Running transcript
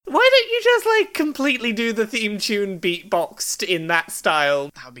you just, completely do the theme tune beatboxed in that style?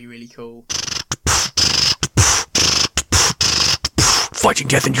 That would be really cool. Fighting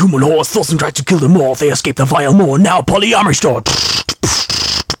death and human horse, Thorson tried to kill them all. They escaped the vile moor. Now polyamory store.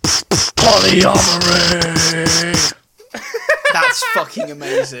 Polyamory. That's fucking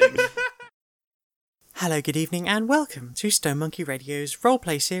amazing. Hello, good evening, and welcome to Stone Monkey Radio's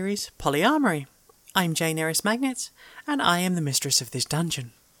roleplay series, Polyamory. I'm Jane Eris Magnet, and I am the mistress of this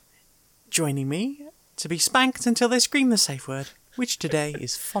dungeon. Joining me to be spanked until they scream the safe word, which today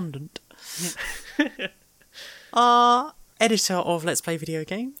is fondant, are editor of Let's Play Video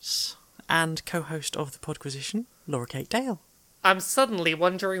Games and co-host of the Podquisition, Laura Kate Dale. I'm suddenly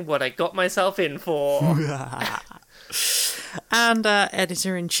wondering what I got myself in for. And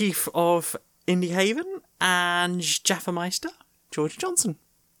editor-in-chief of Indie Haven and Jaffameister, George Johnson.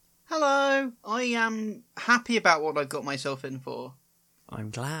 Hello, I am happy about what I've got myself in for. I'm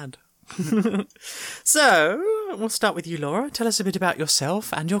glad. So, we'll start with you, Laura. Tell us a bit about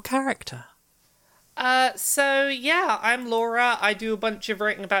yourself and your character. I'm Laura. I do a bunch of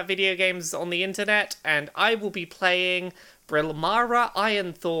writing about video games on the internet, and I will be playing Brilmara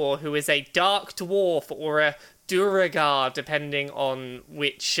Ironthor, who is a dark dwarf or a Duragar, depending on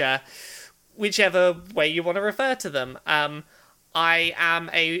whichever way you want to refer to them. I am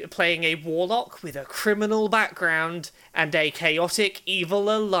playing a warlock with a criminal background and a chaotic evil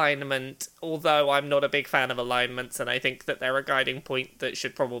alignment, although I'm not a big fan of alignments, and I think that they're a guiding point that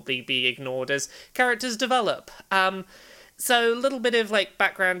should probably be ignored as characters develop. So a little bit of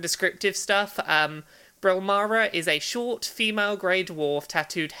background descriptive stuff. Brilmara is a short, female grey dwarf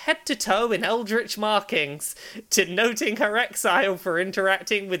tattooed head to toe in eldritch markings, denoting her exile for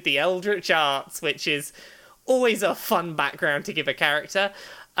interacting with the eldritch arts, which is always a fun background to give a character.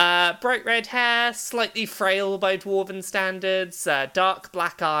 Bright red hair, slightly frail by dwarven standards, dark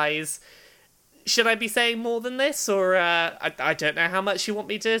black eyes. Should I be saying more than this, or I don't know how much you want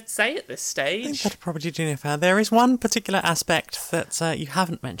me to say at this stage? I think that'll probably do no fair. There is one particular aspect that you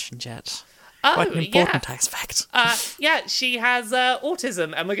haven't mentioned yet. Quite an important aspect. She has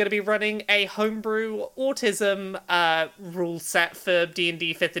autism, and we're going to be running a homebrew autism rule set for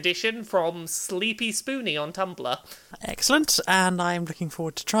D&D 5th edition from Sleepy Spoonie on Tumblr. Excellent, and I'm looking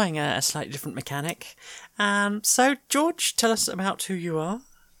forward to trying a slightly different mechanic. So, George, tell us about who you are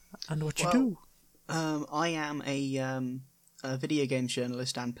and what you do. I am a video games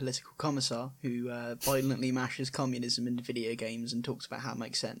journalist and political commissar who violently mashes communism into video games and talks about how it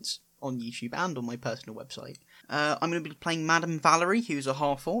makes sense on YouTube and on my personal website. I'm going to be playing Madame Valerie, who's a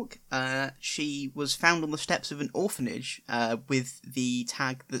half-orc. She was found on the steps of an orphanage with the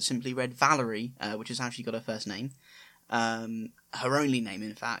tag that simply read Valerie, which is how she got her first name. Her only name,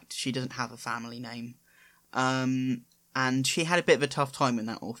 in fact. She doesn't have a family name. And she had a bit of a tough time in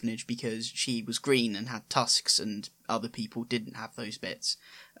that orphanage because she was green and had tusks and other people didn't have those bits.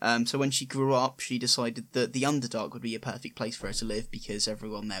 So when she grew up, she decided that the Underdark would be a perfect place for her to live because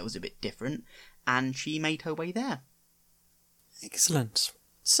everyone there was a bit different, and she made her way there. Excellent.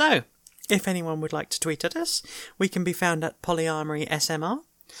 So, if anyone would like to tweet at us, we can be found at PolyamorySMR,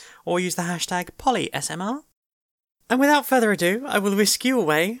 or use the hashtag PolySMR. And without further ado, I will whisk you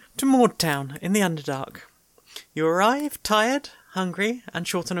away to Maudtown in the Underdark. You arrive tired, hungry, and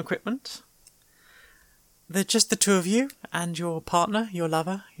short on equipment. They're just the two of you and your partner, your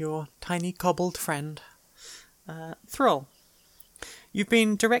lover, your tiny cobbled friend, Thrall. You've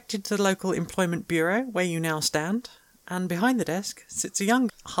been directed to the local employment bureau where you now stand, and behind the desk sits a young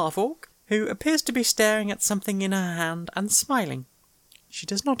half-orc who appears to be staring at something in her hand and smiling. She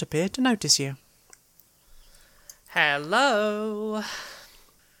does not appear to notice you. Hello.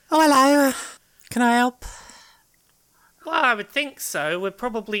 Oh, hello. Can I help? Well, I would think so. We're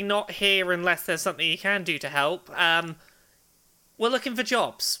probably not here unless there's something you can do to help. We're looking for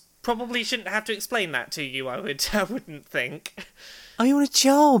jobs. Probably shouldn't have to explain that to you, I wouldn't think. Oh, you want a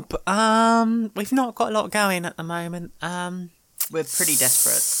job? We've not got a lot going at the moment. We're pretty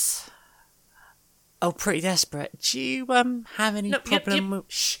desperate. Oh, pretty desperate. Do you, have any problem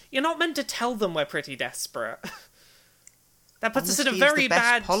Shh, you're not meant to tell them we're pretty desperate. That puts us in a Honesty is very the best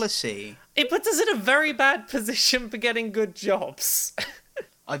bad policy. It puts us in a very bad position for getting good jobs.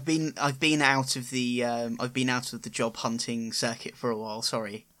 I've been out of the job hunting circuit for a while.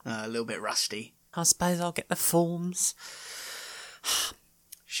 Sorry, a little bit rusty. I suppose I'll get the forms.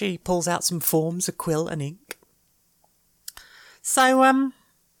 She pulls out some forms, a quill and ink. So,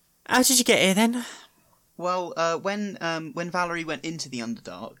 how did you get here then? Well, when Valerie went into the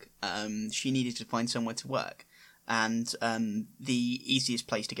Underdark, she needed to find somewhere to work. And the easiest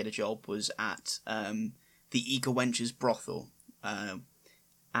place to get a job was at the Eager Wench's brothel.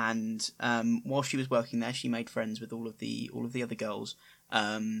 and while she was working there, she made friends with all of the other girls.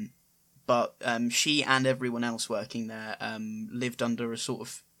 But she and everyone else working there lived under a sort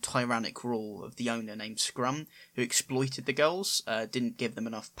of tyrannic rule of the owner named Scrum, who exploited the girls, didn't give them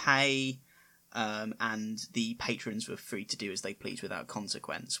enough pay, and the patrons were free to do as they pleased without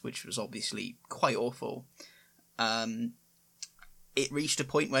consequence, which was obviously quite awful. It reached a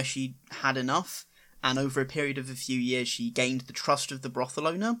point where she had enough, and over a period of a few years she gained the trust of the brothel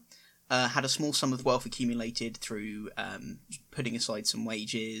owner, had a small sum of wealth accumulated through putting aside some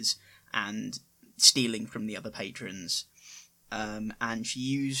wages and stealing from the other patrons. And she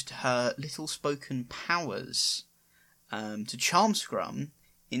used her little spoken powers to charm Scrum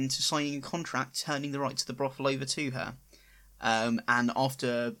into signing a contract turning the rights of the brothel over to her. And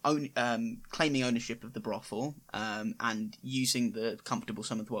after claiming ownership of the brothel and using the comfortable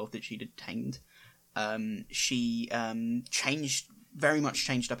sum of wealth that she'd obtained, she very much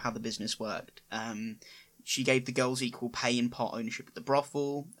changed up how the business worked. She gave the girls equal pay and part ownership of the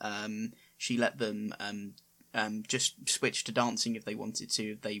brothel. She let them just switch to dancing if they wanted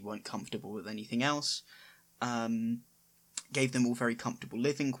to, if they weren't comfortable with anything else. Gave them all very comfortable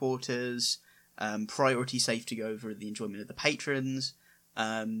living quarters, priority safety over the enjoyment of the patrons.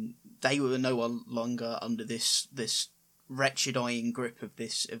 They were no longer under this wretched iron grip of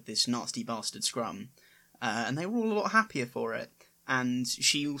this nasty bastard Scrum, and they were all a lot happier for it. And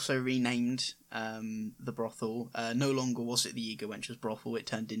she also renamed the brothel. No longer was it the Eager Wench's brothel, it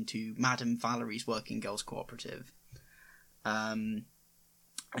turned into Madame Valerie's Working Girls Cooperative. And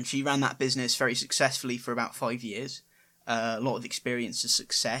she ran that business very successfully for about 5 years. A lot of experience and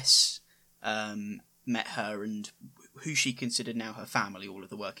success met her and who she considered now her family, all of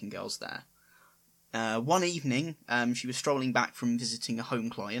the working girls there. One evening, she was strolling back from visiting a home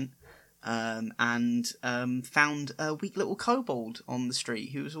client, and found a weak little kobold on the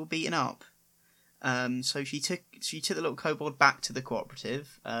street who was all beaten up. So she took the little kobold back to the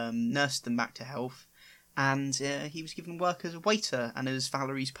cooperative, nursed them back to health, and he was given work as a waiter and as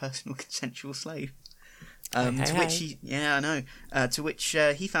Valerie's personal consensual slave. To which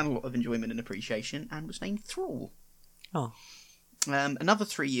he found a lot of enjoyment and appreciation and was named Thrall. Oh. Another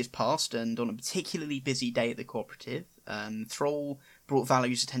 3 years passed, and on a particularly busy day at the cooperative, Thrall brought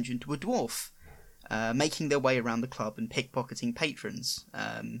Valerie's attention to a dwarf, making their way around the club and pickpocketing patrons.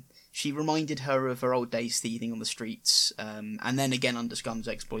 She reminded her of her old days thieving on the streets, and then again under Scum's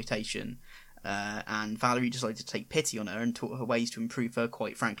exploitation, and Valerie decided to take pity on her and taught her ways to improve her,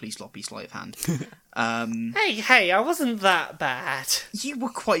 quite frankly, sloppy sleight of hand. Hey, I wasn't that bad. You were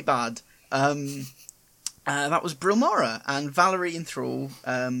quite bad. That was Brilmara, and Valerie and Thrall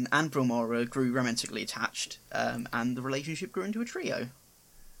and Brilmara grew romantically attached, and the relationship grew into a trio.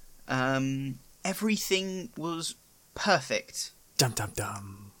 Everything was perfect. Dum dum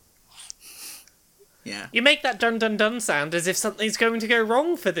dum. Yeah. You make that dun dun dun sound as if something's going to go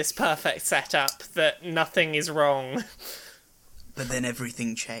wrong for this perfect setup, that nothing is wrong. But then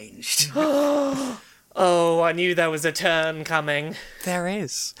everything changed. Oh, I knew there was a turn coming. There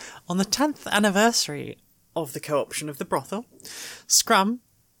is. On the 10th anniversary of the co-option of the brothel, Scrum,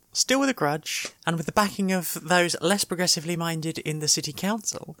 still with a grudge, and with the backing of those less progressively minded in the city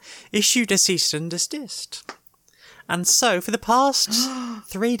council, issued a cease and desist. And so, for the past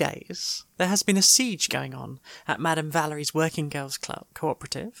 3 days, there has been a siege going on at Madame Valerie's Working Girls Club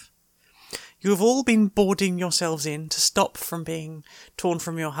Cooperative. You have all been boarding yourselves in to stop from being torn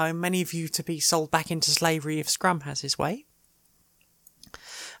from your home, many of you to be sold back into slavery if Scrum has his way.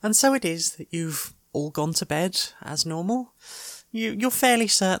 And so it is that you've all gone to bed as normal. You're fairly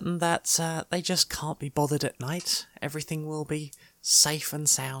certain that they just can't be bothered at night. Everything will be safe and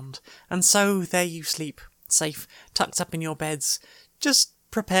sound. And so there you sleep, safe, tucked up in your beds, just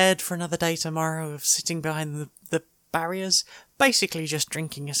prepared for another day tomorrow of sitting behind the barriers, basically just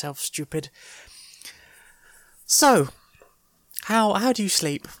drinking yourself stupid. So, how do you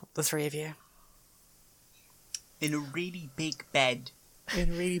sleep, the three of you? In a really big bed.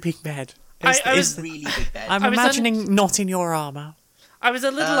 In a really big bed. I was really big bed. I'm imagining not in your armour. I was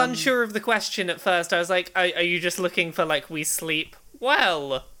a little unsure of the question at first. I was like, are you just looking for, like, we sleep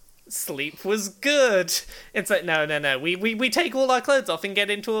well? Sleep was good. It's like, no. We take all our clothes off and get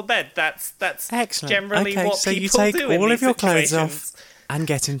into a bed. That's Excellent. generally okay, what so people you take do in all these of your clothes situations. off and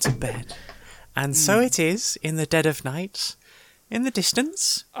get into bed. And so it is, in the dead of night, in the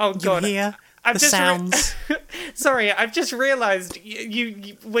distance, Oh, God. you hear I've the just sounds. Sorry, I've just realised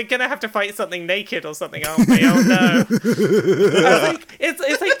you we're gonna have to fight something naked or something, aren't we? Oh no! I was like, it's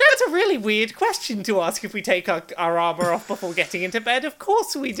like that's a really weird question to ask if we take our armour off before getting into bed. Of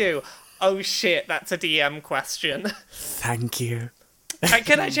course we do. Oh shit, that's a DM question. Thank you.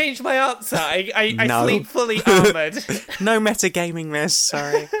 Can I change my answer? I No. sleep fully armoured. No metagaming this,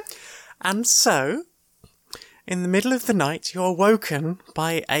 sorry. And so, in the middle of the night, you're woken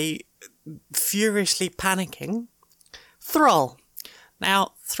by a furiously panicking Thrall.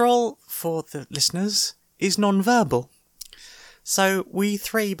 Now, Thrall, for the listeners, is non-verbal. So we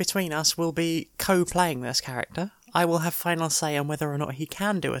three between us will be co-playing this character. I will have final say on whether or not he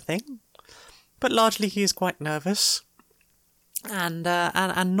can do a thing, but largely he is quite nervous and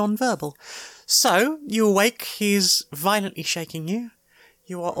non-verbal. So you awake, he's violently shaking you.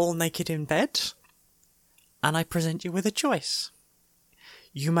 You are all naked in bed, and I present you with a choice.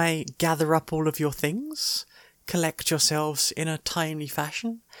 You may gather up all of your things, collect yourselves in a timely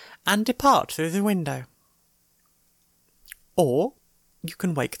fashion, and depart through the window. Or you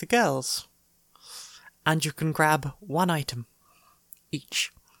can wake the girls, and you can grab one item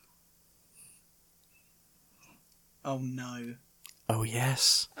each. Oh no. Oh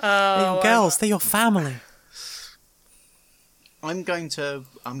yes, Oh, they're your girls, they're your family. I'm going to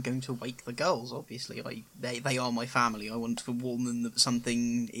wake the girls. Obviously, they are my family. I want to warn them that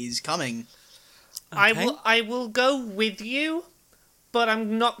something is coming. Okay. I will go with you, but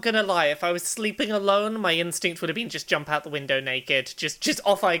I'm not gonna lie. If I was sleeping alone, my instinct would have been just jump out the window naked. Just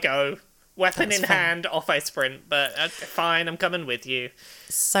off I go, weapon That's in fine. hand, off I sprint. But fine, I'm coming with you.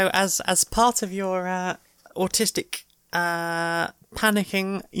 So as part of your autistic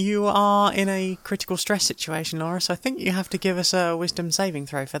panicking, you are in a critical stress situation, Laura, so I think you have to give us a wisdom saving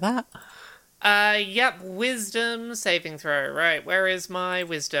throw for that. Yep, wisdom saving throw. Right, where is my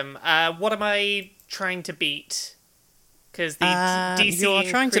wisdom? What am I trying to beat? Because the DC you are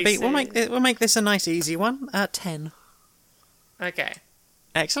trying to beat. increases- We'll make this a nice easy one. 10. Okay.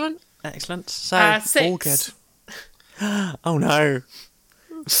 Excellent. So 6. all good. Oh no,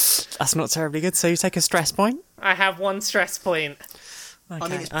 that's not terribly good. So you take a stress point. I have 1 stress point. Okay. I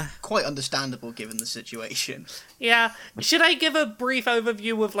mean, it's quite understandable given the situation. Yeah. Should I give a brief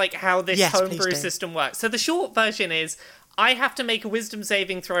overview of like how this Yes, please homebrew do. system works? So the short version is I have to make a wisdom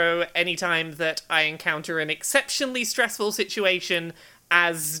saving throw anytime that I encounter an exceptionally stressful situation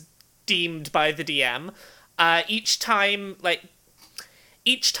as deemed by the DM.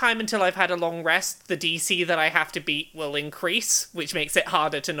 Each time until I've had a long rest, the DC that I have to beat will increase, which makes it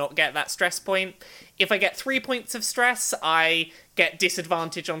harder to not get that stress point. If I get 3 points of stress, I get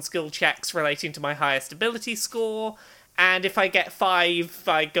disadvantage on skill checks relating to my highest ability score. And if I get 5,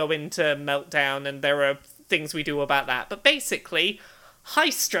 I go into meltdown, and there are things we do about that. But basically, high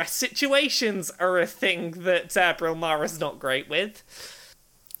stress situations are a thing that Brilmara's not great with.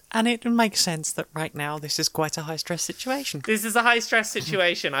 And it makes sense that right now this is quite a high stress situation. This is a high stress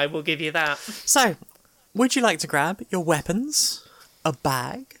situation, I will give you that. So, would you like to grab your weapons, a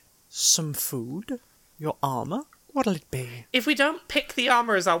bag, some food, your armour? What'll it be? If we don't pick the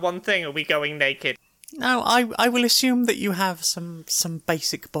armor as our one thing, are we going naked? No, I will assume that you have some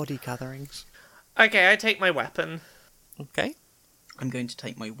basic body coverings. Okay, I take my weapon. Okay. I'm going to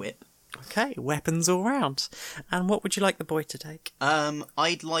take my whip. Okay, weapons all round. And what would you like the boy to take?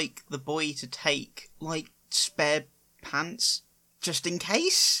 I'd like the boy to take, like, spare pants, just in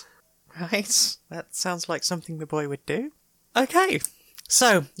case. Right, that sounds like something the boy would do. Okay,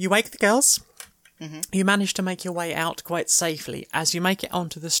 so you wake the girls. You manage to make your way out quite safely. As you make it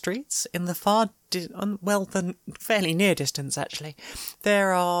onto the streets, in the the fairly near distance actually,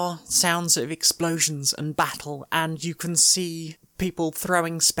 there are sounds of explosions and battle, and you can see people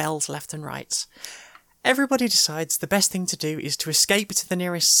throwing spells left and right. Everybody decides the best thing to do is to escape to the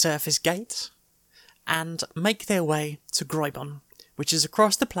nearest surface gate and make their way to Groibon, which is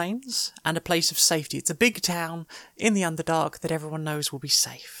across the plains and a place of safety. It's a big town in the Underdark that everyone knows will be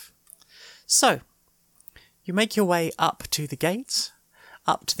safe. So, you make your way up to the gate,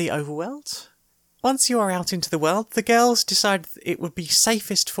 up to the overworld. Once you are out into the world, the girls decide that it would be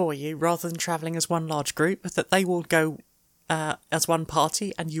safest for you, rather than travelling as one large group, that they will go as one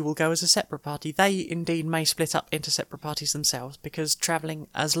party and you will go as a separate party. They indeed may split up into separate parties themselves, because travelling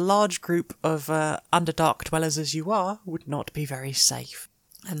as a large group of Underdark dwellers as you are would not be very safe.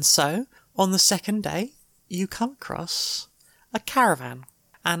 And so, on the second day, you come across a caravan,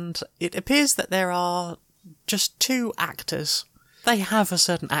 and it appears that there are just 2 actors. They have a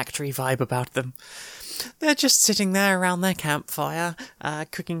certain actory vibe about them. They're just sitting there around their campfire,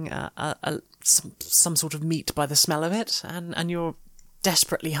 cooking some sort of meat by the smell of it, and you're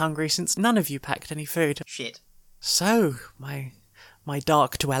desperately hungry since none of you packed any food. Shit. So, my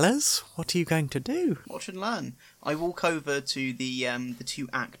dark dwellers, what are you going to do? Watch and learn. I walk over to the 2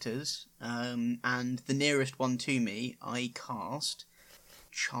 actors, and the nearest one to me, I cast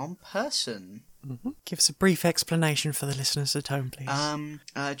Charm person. Give us a brief explanation for the listeners at home, please.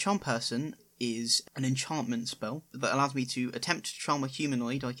 Charm person is an enchantment spell that allows me to attempt to charm a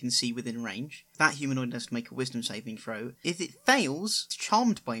humanoid I can see within range. That humanoid has to make a wisdom saving throw. If it fails, it's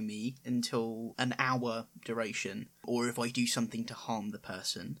charmed by me until an hour duration, or if I do something to harm the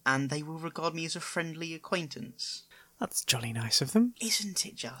person, and they will regard me as a friendly acquaintance. That's jolly nice of them. Isn't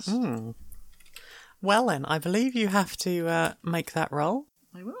it just? Well then, I believe you have to make that roll.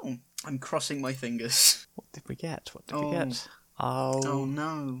 I will. I'm crossing my fingers. What did we get? Oh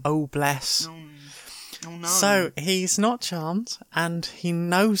no. Oh, bless. Oh no. So, he's not charmed, and he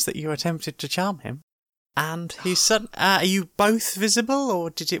knows that you attempted to charm him. And he's are you both visible,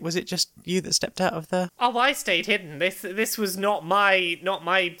 or was it just you that stepped out of the... Oh, I stayed hidden. This was not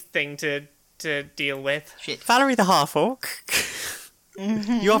my thing to deal with. Shit. Valerie the half-orc.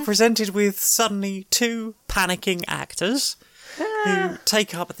 You are presented with suddenly two panicking actors who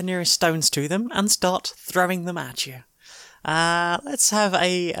take up the nearest stones to them and start throwing them at you. Let's have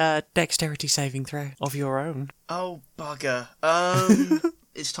a dexterity saving throw of your own. Oh, bugger.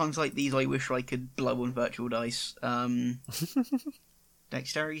 It's times like these I wish I could blow on virtual dice.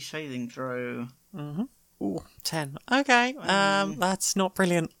 Dexterity saving throw. Ooh, 10. Okay, that's not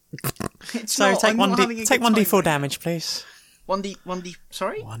brilliant. It's So not, take I'm one not d having a take good 1d4 time. damage, please. 1d,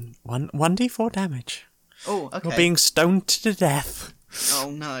 sorry? 1d4 damage. Oh, okay. You're being stoned to death.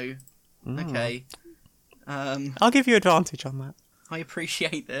 Oh, no. Okay. I'll give you advantage on that. I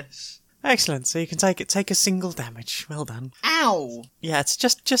appreciate this. Excellent. So you can take a single damage. Well done. Ow! Yeah, it's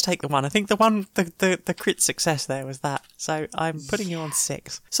just take the one. I think the crit success there was that. So I'm putting you on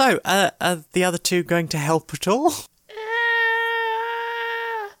 6. So are the other two going to help at all?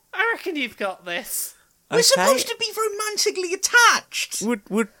 I reckon you've got this. We're supposed to be romantically attached!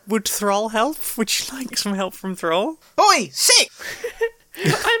 Would Thrall help? Would you like some help from Thrall? Boy, sick!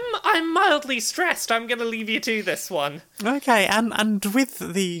 I'm mildly stressed. I'm gonna leave you to this one. Okay, and with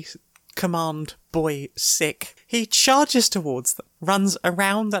the command boy sick, he charges towards them, runs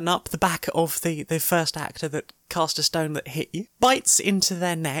around and up the back of the first actor that cast a stone that hit you, bites into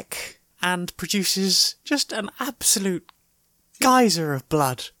their neck, and produces just an absolute geyser of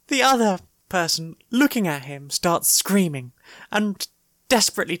blood. The other person, looking at him, starts screaming and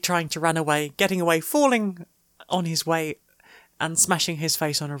desperately trying to run away, getting away, falling on his way and smashing his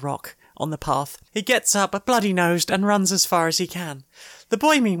face on a rock on the path. He gets up, bloody-nosed, and runs as far as he can. The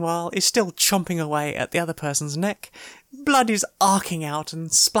boy, meanwhile, is still chomping away at the other person's neck. Blood is arcing out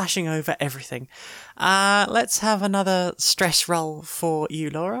and splashing over everything. Let's have another stress roll for you,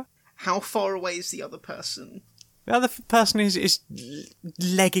 Laura. How far away is the other person? The other person is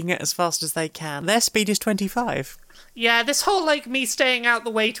legging it as fast as they can. Their speed is 25. Yeah, this whole, me staying out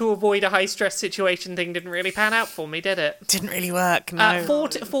the way to avoid a high-stress situation thing didn't really pan out for me, did it? Didn't really work, no.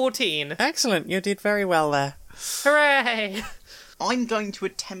 14. Excellent, you did very well there. Hooray! I'm going to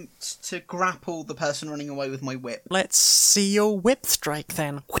attempt to grapple the person running away with my whip. Let's see your whip strike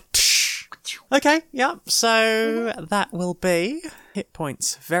then. Okay, yeah, so that will be hit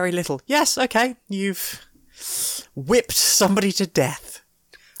points. Very little. Yes, okay, you've whipped somebody to death.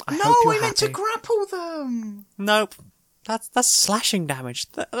 I hope you're meant to happy. grapple them! Nope. That's slashing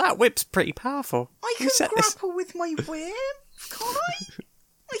damage. That whip's pretty powerful. I You can set this- grapple with my whip, can't I?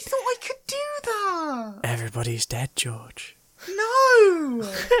 I thought I could do that! Everybody's dead, George. No!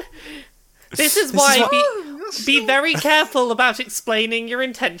 This is why that's be not- very careful about explaining your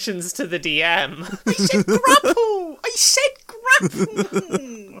intentions to the DM. I said grapple! I said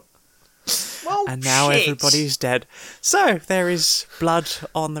grapple! Well, And now shit. everybody's dead. So, there is blood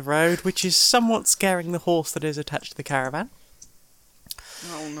on the road, which is somewhat scaring the horse that is attached to the caravan.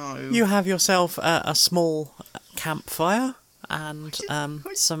 Oh no. You have yourself a small campfire and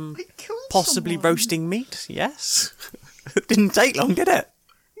some I killed possibly someone. roasting meat, yes. It didn't take long, did it?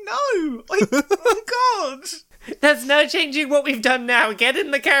 No! Oh god! There's no changing what we've done now. Get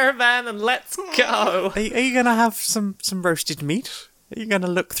in the caravan and let's go. Are you going to have some roasted meat? Are you going to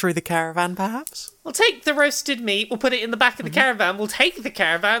look through the caravan, perhaps? We'll take the roasted meat, we'll put it in the back of the caravan, we'll take the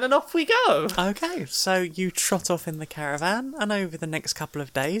caravan, and off we go. Okay, so you trot off in the caravan, and over the next couple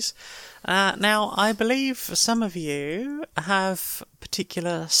of days. Now, I believe some of you have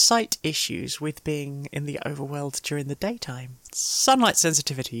particular sight issues with being in the overworld during the daytime. Sunlight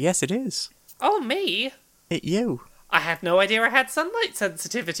sensitivity, yes it is. Oh, me? You. I had no idea I had sunlight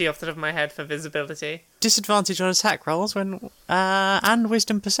sensitivity off the top of my head for visibility. Disadvantage on attack rolls and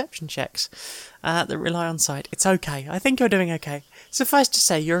wisdom perception checks that rely on sight. It's okay. I think you're doing okay. Suffice to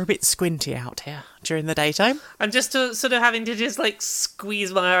say, you're a bit squinty out here during the daytime. I'm just sort of having to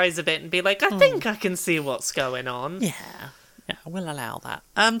squeeze my eyes a bit and be like, I think I can see what's going on. Yeah. we'll allow that.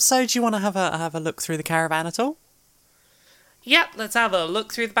 So do you want to have a look through the caravan at all? Yep, let's have a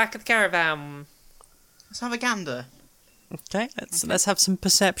look through the back of the caravan. Let's have a gander. Okay, let's have some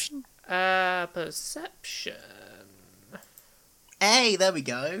perception. Perception. Hey, there we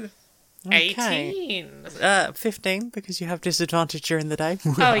go. Okay. 18. 15, because you have disadvantage during the day.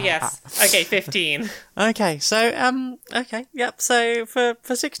 Oh, yes. Okay, 15. Okay, so, okay, yep, so for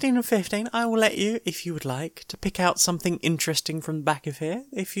 16 and 15, I will let you, if you would like, to pick out something interesting from the back of here.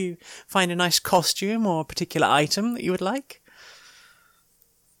 If you find a nice costume or a particular item that you would like.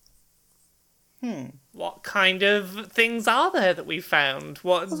 What kind of things are there that we found?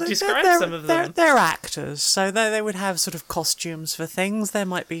 Describe They're- some of them. They're actors, so they would have sort of costumes for things. There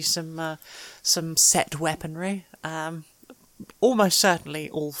might be some set weaponry. Almost certainly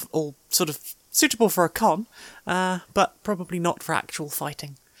all sort of suitable for a con, but probably not for actual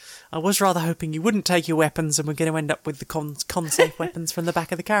fighting. I was rather hoping you wouldn't take your weapons and we're going to end up with the con-safe weapons from the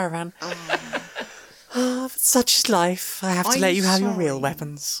back of the caravan. But such is life. I have to I'm let you have your real sorry.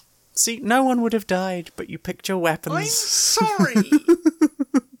 weapons. See, no one would have died, but you picked your weapons. I'm sorry.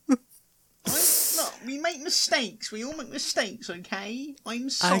 Look, we make mistakes. We all make mistakes, okay? I'm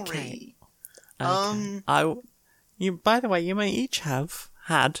sorry. Okay. By the way, you may each have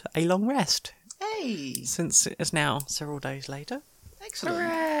had a long rest, Hey, since it is now several days later. excellent.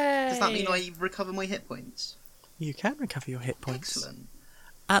 Hooray! Does that mean I recover my hit points? You can recover your hit points. Excellent.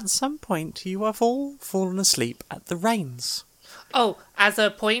 At some point, you have all fallen asleep at the reins. Oh, as a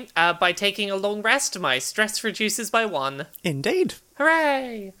point, by taking a long rest, my stress reduces by 1. Indeed.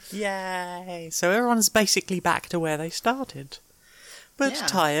 Hooray! Yay! So everyone's basically back to where they started. But Yeah.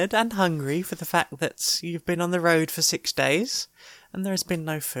 tired and hungry for the fact that you've been on the road for 6 days, and there has been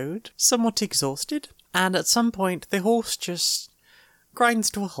no food, somewhat exhausted, and at some point the horse just grinds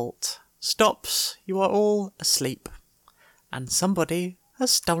to a halt, stops, you are all asleep, and somebody has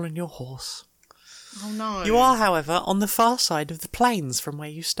stolen your horse. Oh no. You are, however, on the far side of the plains from where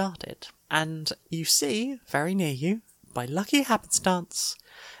you started, and you see, very near you, by lucky happenstance,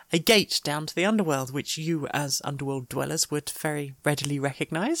 a gate down to the underworld, which you, as underworld dwellers, would very readily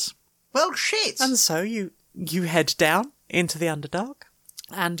recognise. Well, shit. And so you head down into the Underdark,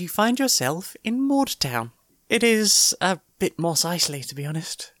 and you find yourself in Mordtown. It is a bit Mos Eisley, to be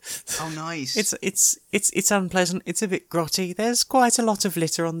honest. Oh, nice. It's unpleasant. It's a bit grotty. There's quite a lot of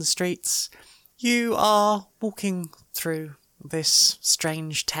litter on the streets. You are walking through this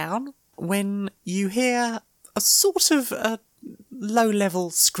strange town when you hear a sort of low-level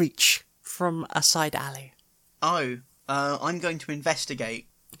screech from a side alley. Oh, I'm going to investigate.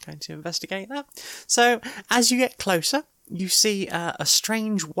 Going to investigate that. So, as you get closer, you see a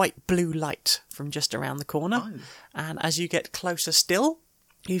strange white-blue light from just around the corner. Oh. And as you get closer still,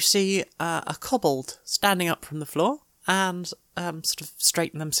 you see a kobold standing up from the floor and sort of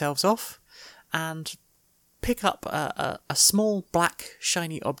straighten themselves off and pick up a small black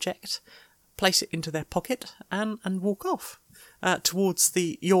shiny object, place it into their pocket, and walk off towards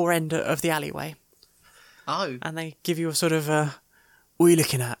your end of the alleyway. Oh. And they give you a sort of, what are you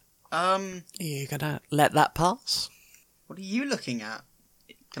looking at? Are Um, you gonna let that pass? what are you looking at?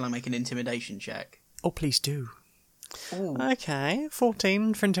 Can I make an intimidation check? Oh, please do. Ooh. Okay,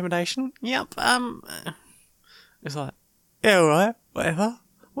 14 for intimidation. Yep, it's like, yeah, alright,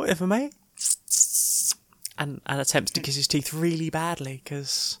 whatever, mate. And attempts to kiss his teeth really badly,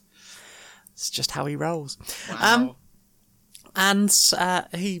 because it's just how he rolls. Wow. And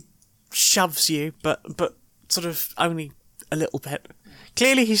he shoves you, but sort of only a little bit.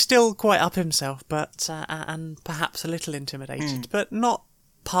 Clearly he's still quite up himself, but and perhaps a little intimidated, but not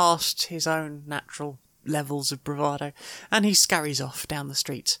past his own natural levels of bravado. And he scurries off down the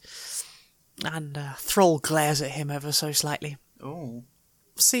street. And Thrall glares at him ever so slightly. Oh.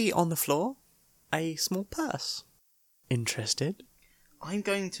 See on the floor a small purse. Interested? I'm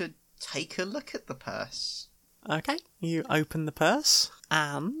going to take a look at the purse. Okay, you open the purse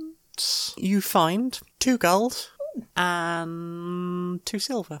and you find 2 gold and 2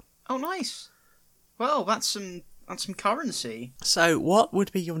 silver. Oh, nice. Well, that's some currency. So, what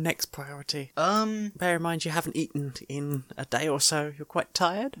would be your next priority? Well, Bear in mind you haven't eaten in a day or so. You're quite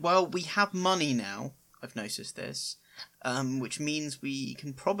tired. we have money now. I've noticed this. Which means we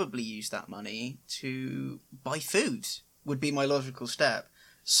can probably use that money to buy food, would be my logical step.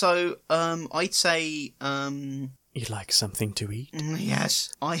 So, I'd say, You'd like something to eat?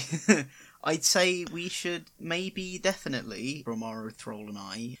 yes, I'd say we should definitely, Romaro, Thrall and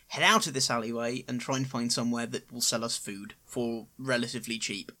I, head out of this alleyway and try and find somewhere that will sell us food for relatively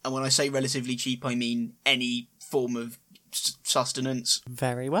cheap. And when I say relatively cheap, I mean any form of sustenance.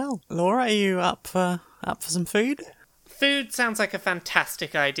 Very well. Laura, are you up for some food? Food sounds like a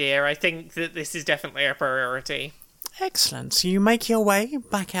fantastic idea. I think that this is definitely a priority. Excellent. So you make your way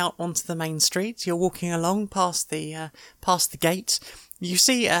back out onto the main street. You're walking along past the gate. You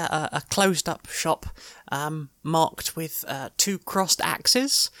see a closed-up shop marked with 2 crossed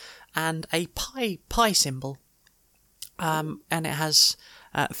axes and a pie symbol. And it has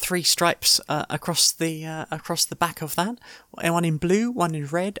 3 stripes across the back of that. One in blue, one in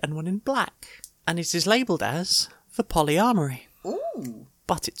red, and one in black. And it is labelled as the Polyarmory. Ooh.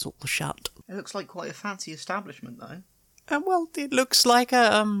 But it's all shut. It looks like quite a fancy establishment, though. Well, it looks like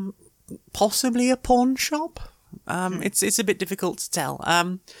possibly a pawn shop. It's a bit difficult to tell.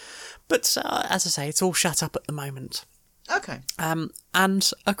 But as I say, it's all shut up at the moment. Okay.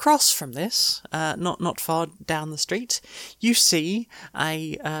 And across from this, not far down the street, you see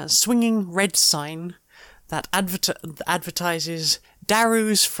a swinging red sign that advertises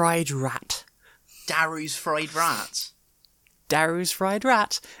Daru's Fried Rat. Daru's Fried Rat. Daru's Fried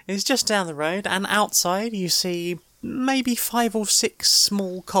Rat is just down the road, and outside you see maybe 5 or 6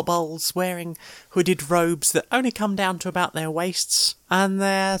 small kobolds wearing hooded robes that only come down to about their waists, and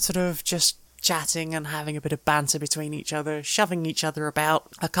they're sort of just chatting and having a bit of banter between each other, shoving each other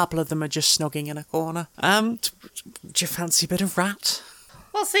about. A couple of them are just snogging in a corner. Do you fancy a bit of rat?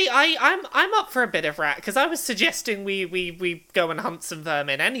 Well, see, I'm up for a bit of rat, because I was suggesting we go and hunt some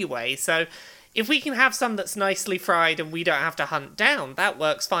vermin anyway, so if we can have some that's nicely fried and we don't have to hunt down, that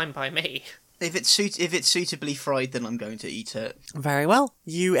works fine by me. If it's suitably fried, then I'm going to eat it. Very well.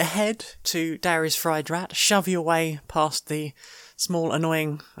 You head to Daru's Fried Rat, shove your way past the small,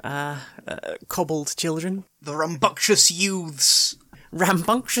 annoying, cobbled children. The rambunctious youths.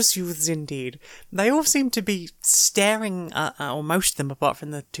 Rambunctious youths indeed. They all seem to be staring, or most of them, apart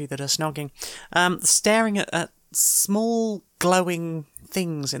from the 2 that are snogging, staring at small glowing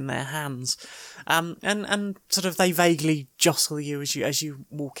things in their hands, and sort of they vaguely jostle you as you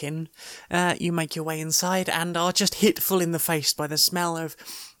walk in. You make your way inside and are just hit full in the face by the smell of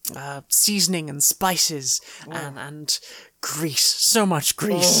seasoning and spices and grease. So much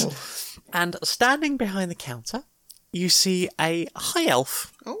grease. Oh. And standing behind the counter, you see a high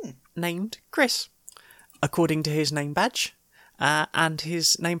elf named Chris, according to his name badge. And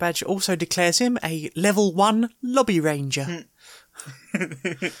his name badge also declares him a level 1 lobby ranger.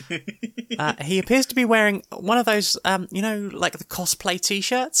 He appears to be wearing one of those, like the cosplay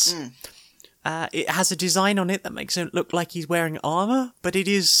t-shirts. It has a design on it that makes it look like he's wearing armour, but it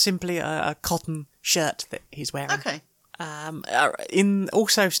is simply a cotton shirt that he's wearing. Okay.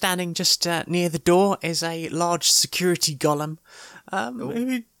 Also standing just near the door is a large security golem,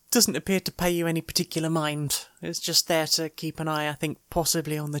 who doesn't appear to pay you any particular mind. It's just there to keep an eye, I think,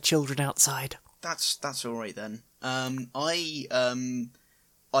 possibly on the children outside. That's all right then. I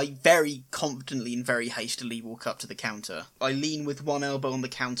very confidently and very hastily walk up to the counter. I lean with one elbow on the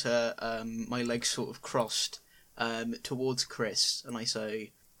counter, my legs sort of crossed, towards Chris, and I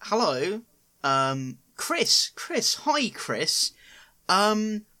say, "Hello, Chris, hi Chris.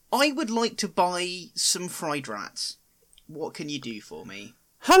 I would like to buy some fried rats. What can you do for me?"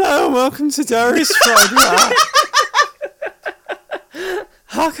 Hello, welcome to Daru's Fried Rat.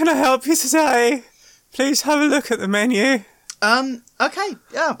 How can I help you today? Please have a look at the menu. Okay,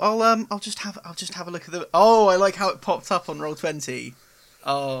 yeah, I'll just have a look at the. Oh, I like how it popped up on Roll20.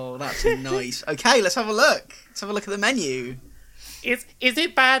 Oh, that's nice. Okay, let's have a look. Let's have a look at the menu. Is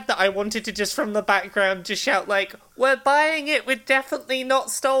it bad that I wanted to just from the background just shout like, "We're buying it with definitely not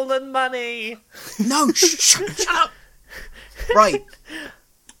stolen money"? No, shut up. Right.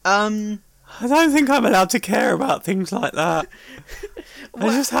 I don't think I'm allowed to care about things like that. I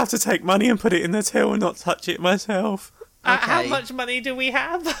just have to take money and put it in the till and not touch it myself. Okay. How much money do we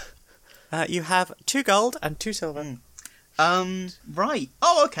have? You have 2 gold and 2 silver. Right.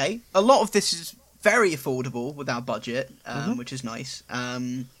 Oh, okay. A lot of this is very affordable with our budget, which is nice.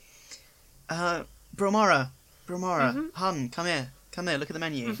 Bromara, Hun, come here, look at the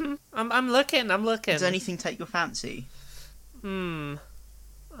menu. Mm-hmm. I'm looking. Does anything take your fancy?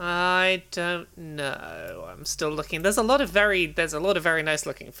 I don't know. I'm still looking. There's a lot of very nice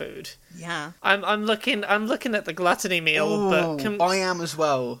looking food. Yeah. I'm looking at the gluttony meal, but I am as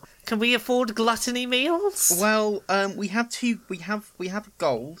well. Can we afford gluttony meals? Well, we have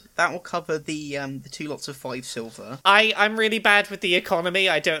gold. That will cover the 2 lots of 5 silver. I'm really bad with the economy.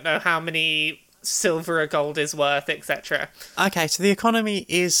 I don't know how many silver or gold is worth, etc. Okay, so the economy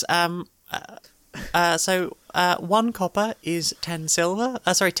is 1 copper is 10 silver.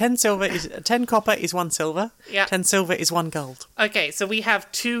 10 copper is 1 silver. Yeah. 10 silver is 1 gold. Okay, so we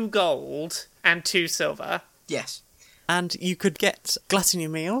have 2 gold and 2 silver. Yes. And you could get gluttony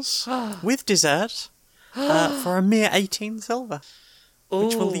meals with dessert for a mere 18 silver,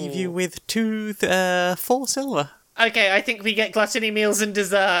 which will leave you Ooh. with 4 silver. Okay, I think we get gluttony meals and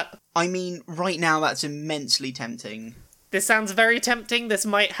dessert. I mean, right now that's immensely tempting. This sounds very tempting. This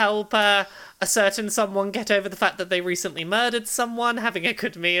might help a certain someone get over the fact that they recently murdered someone. Having a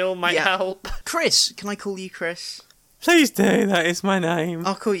good meal might Yeah. help. Chris, can I call you Chris? Please do, that is my name.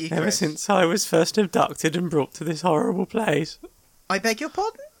 I'll call you Ever Chris. since I was first abducted and brought to this horrible place. I beg your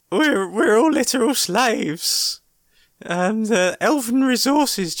pardon? We're all literal slaves. And elven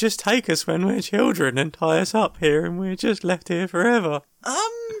resources just take us when we're children and tie us up here, and we're just left here forever.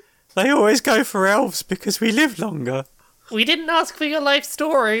 They always go for elves because we live longer. We didn't ask for your life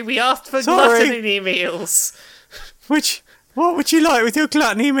story. We asked for Sorry. gluttony meals. What would you like with your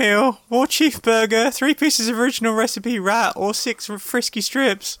gluttony meal? War Chief Burger, 3 pieces of original recipe rat, or 6 frisky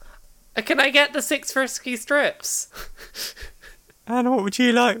strips? Can I get the 6 frisky strips? And what would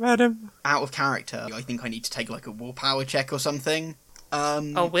you like, madam? Out of character. I think I need to take like a willpower check or something.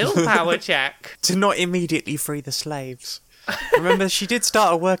 A willpower check. To not immediately free the slaves. Remember, she did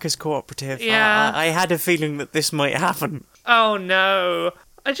start a workers' cooperative. Yeah. I had a feeling that this might happen. Oh no.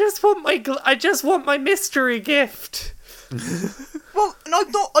 I just want my mystery gift. Well, and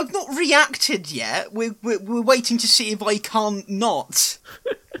I've not reacted yet. We're waiting to see if I can't not.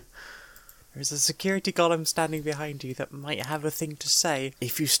 There's a security golem standing behind you that might have a thing to say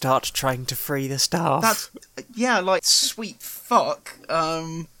if you start trying to free the staff. That's like sweet fuck.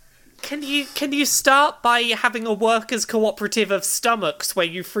 Can you start by having a workers' cooperative of stomachs where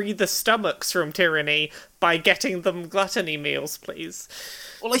you free the stomachs from tyranny by getting them gluttony meals, please?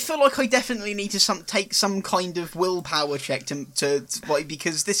 Well, I feel like I definitely need to take some kind of willpower check to like,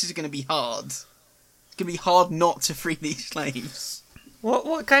 because this is going to be hard. It's going to be hard not to free these slaves.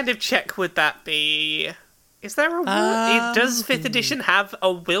 What kind of check would that be? Is there a does 5th edition have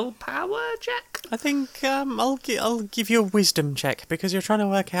a willpower check? I think I'll give you a wisdom check because you're trying to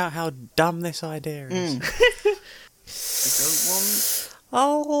work out how dumb this idea is. I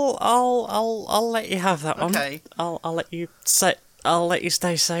don't want... I'll let you have that one. Okay. I'll let you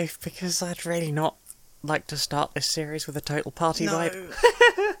stay safe because I'd really not like to start this series with a total party vibe.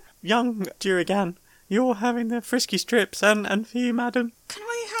 No. Young Durigan, you're having the frisky strips, and for you, madam, Can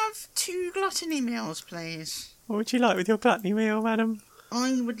I have 2 gluttony meals, please? what would you like with your gluttony meal, madam?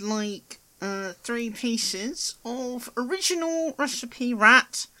 I would like 3 pieces of original recipe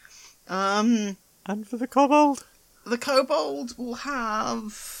rat. And for the kobold? The kobold will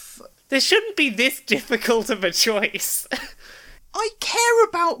have... This shouldn't be this difficult of a choice. I care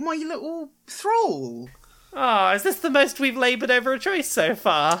about my little thrall. Oh, is this the most we've laboured over a choice so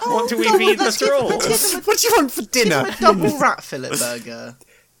far? What do we no, feed the let's give thrall? him What do you want for Give dinner? him a double rat fillet burger.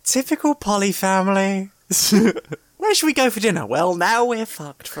 Typical Polly family. Where should we go for dinner? Well, now we're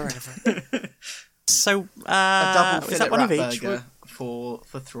fucked forever. So, A double is fillet that one rat of each? burger for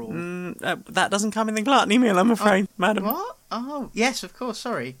thrall. That doesn't come in the gluttony meal, I'm afraid, madam. What? Oh, yes, of course,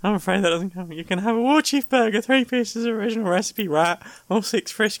 sorry. I'm afraid that doesn't come. You can have a War Chief Burger, 3 pieces of original recipe rat, or 6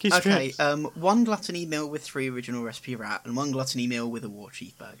 frisky strips. Okay, 1 gluttony meal with 3 original recipe rat, and 1 gluttony meal with a war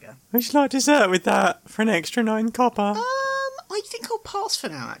chief burger. Would you like dessert with that for an extra 9 copper? I think I'll pass for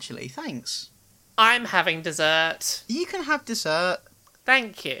now, actually, thanks. I'm having dessert. You can have dessert.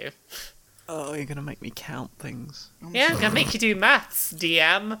 Thank you. Oh, you're gonna make me count things. Yeah, I'm gonna make you do maths,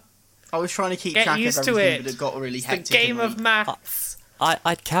 DM. I was trying to keep Get track used of to everything, it. but it got really It's the hectic. game and, of maths.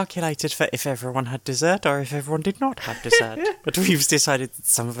 I'd calculated for if everyone had dessert or if everyone did not have dessert. But we've decided that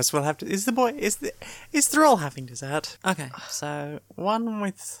some of us will have Is they're all having dessert? Okay, so one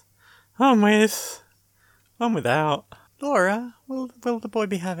without. Laura, will the boy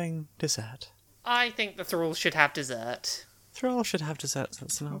be having dessert? I think the thrall should have dessert. Thrall should have dessert, so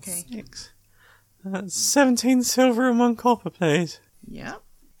that's now Okay. 6. 17 silver and 1 copper, please. Yeah,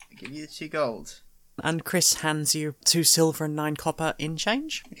 I'll give you the 2 gold. And Chris hands you 2 silver and 9 copper in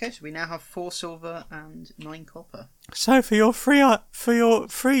change. Okay, so we now have 4 silver and 9 copper. So for your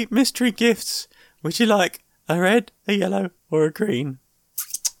free mystery gifts, would you like a red, a yellow, or a green?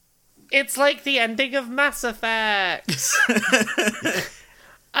 It's like the ending of Mass Effect.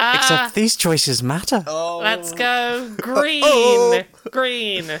 Except these choices matter. Oh, Let's go green.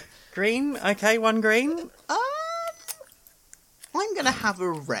 Green. Green, okay, 1 green. I'm gonna have a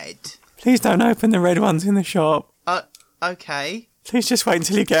red. Please don't open the red ones in the shop. Okay. Please just wait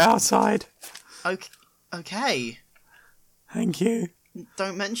until you get outside. Okay. Thank you.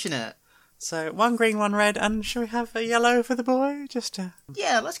 Don't mention it. So 1 green, 1 red, and shall we have a yellow for the boy?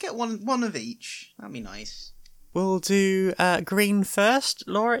 Yeah, let's get one of each. That'd be nice. We'll do green first.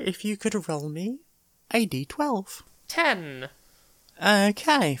 Laura, if you could roll me a d12. 10.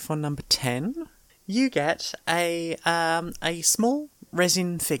 Okay, for number 10, you get a small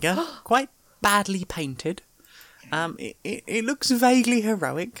resin figure, quite badly painted. It looks vaguely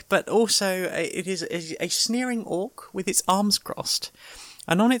heroic, but also it is a sneering orc with its arms crossed,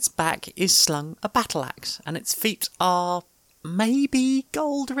 and on its back is slung a battle axe, and its feet are maybe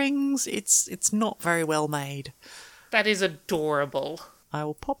gold rings. It's not very well made. That is adorable. I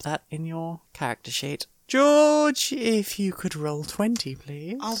will pop that in your character sheet. George, if you could roll 20,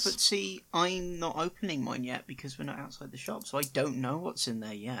 please. Oh, but see, I'm not opening mine yet because we're not outside the shop, so I don't know what's in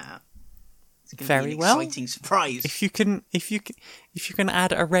there yet. It's going to Very be an well. exciting surprise. If you can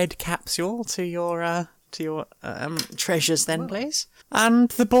add a red capsule to your treasures, then please. And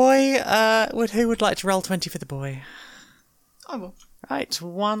the boy, who would like to roll 20 for the boy? I will. Right,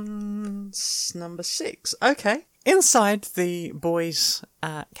 one's number 6. Okay. Inside the boy's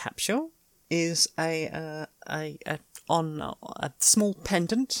capsule is a small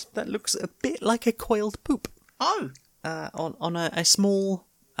pendant that looks a bit like a coiled poop. Oh! On a small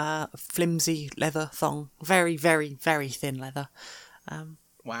flimsy leather thong, very, very, very thin leather.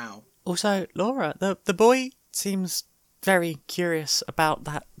 Wow. Also, Laura, the boy seems very curious about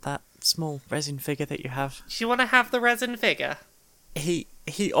that small resin figure that you have. Do you want to have the resin figure? He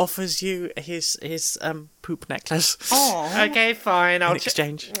offers you his poop necklace. Oh. Okay, fine. I'll in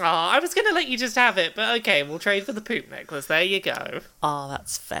exchange. I was going to let you just have it, but okay, we'll trade for the poop necklace. There you go. Oh,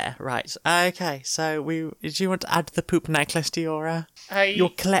 that's fair. Right. Okay. So do you want to add the poop necklace to your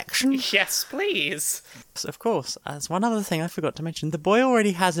collection? Yes, please. Of course. As one other thing I forgot to mention, the boy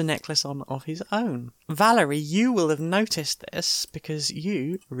already has a necklace on of his own. Valerie, you will have noticed this because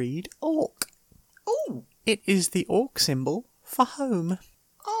you read orc. Oh. It is the orc symbol for home.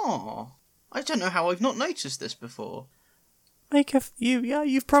 Oh. I don't know how I've not noticed this before.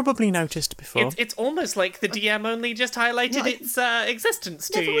 You've probably noticed before. It's almost like the DM only just highlighted its existence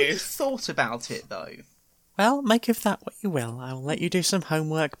to Never you. really thought about it, though. Well, make of that what you will. I will let you do some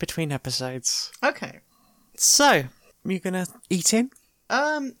homework between episodes. Okay. So, you gonna eat in?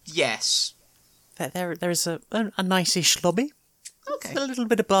 Yes. There is a nice-ish lobby. Okay. A little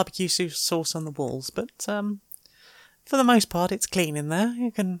bit of barbecue sauce on the walls, but for the most part, it's clean in there.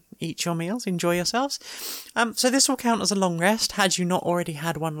 You can eat your meals, enjoy yourselves. So this will count as a long rest. Had you not already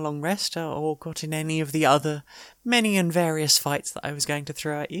had one long rest or got in any of the other many and various fights that I was going to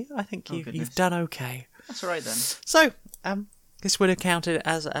throw at you, I think you've done okay. That's all right then. So, this would have counted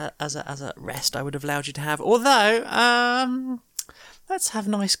as a rest I would have allowed you to have. Although, let's have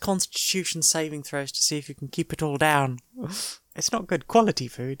nice constitution saving throws to see if you can keep it all down. It's not good quality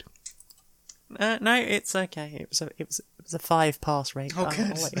food. No, it's okay. It was a 5 pass rate. Okay.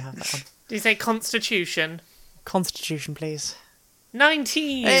 I'll let you have that one. Do you say Constitution? Constitution, please.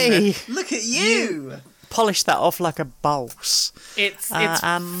 19! Hey, Look at you! polish that off like a boss. It's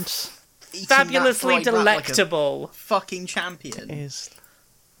And Eating fabulously that fried rat like a delectable. fucking champion.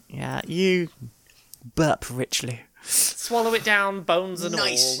 you burp richly. Swallow it down, bones and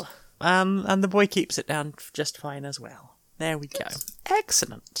Nice. all. And the boy keeps it down just fine as well. There we go.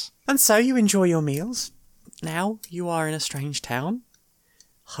 Excellent. And so you enjoy your meals. Now you are in a strange town.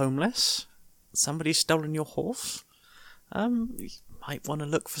 Homeless. Somebody's stolen your horse. You might want to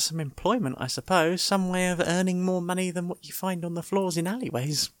look for some employment, I suppose. Some way of earning more money than what you find on the floors in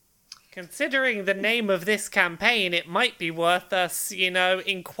alleyways. Considering the name of this campaign, it might be worth us,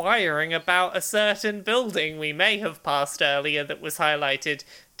 inquiring about a certain building we may have passed earlier that was highlighted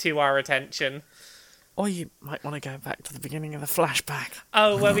to our attention. Or you might want to go back to the beginning of the flashback.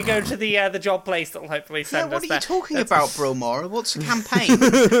 Oh, where we go to the job place that'll hopefully Yeah, send what us are there. you talking about, Bromora? What's a campaign?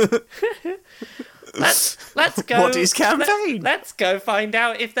 Let's go. What is campaign? Let's go find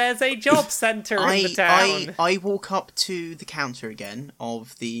out if there's a job centre in the town. I walk up to the counter again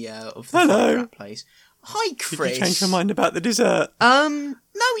of the Hello. fire rat place. Hi, Chris. Did you change your mind about the dessert? No,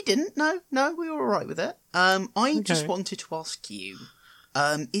 we didn't. No, we were all right with it. I just Okay. wanted to ask you.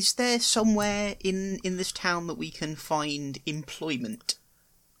 Is there somewhere in this town that we can find employment?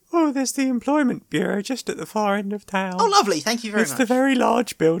 Oh, there's the Employment Bureau just at the far end of town. Oh, lovely. Thank you very It's much. the very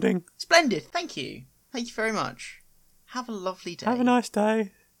large building. Splendid. Thank you. Thank you very much. Have a lovely day. Have a nice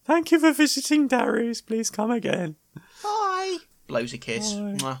day. Thank you for visiting Darius. Please come again. Bye. Blows a kiss.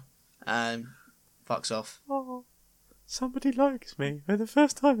 Bye. Mwah. Fucks off. Oh, somebody likes me for the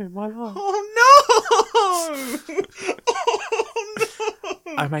first time in my life. Oh no! Oh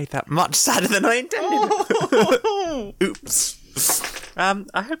no! I made that much sadder than I intended. Oh. Oops.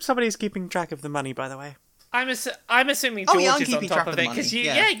 I hope somebody's keeping track of the money, by the way. I'm assuming Oh, George yeah, I'm is on keeping top track of of the it because money, you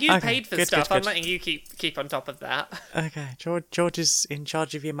yeah. you Okay, paid for good, stuff. good, I'm good. letting you keep on top of that. Okay, George is in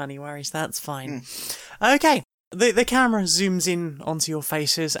charge of your money worries. That's fine. Okay. The camera zooms in onto your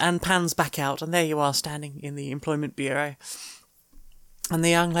faces and pans back out, and there you are standing in the Employment Bureau. And the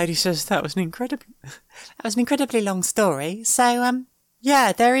young lady says, that was an incredibly long story. So,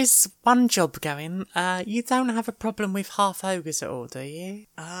 yeah, there is one job going. You don't have a problem with half ogres at all, do you?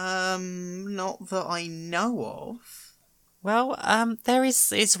 Not that I know of. Well, there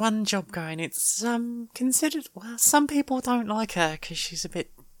is one job going. It's, considered, well, some people don't like her because she's a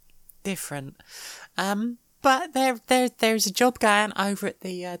bit different. But there's a job going over at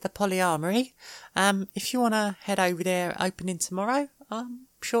the Polyarmory. If you want to head over there opening tomorrow, I'm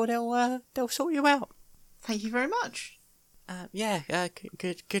sure they'll sort you out. Thank you very much.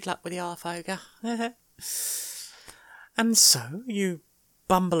 Good luck with the half ogre. And so you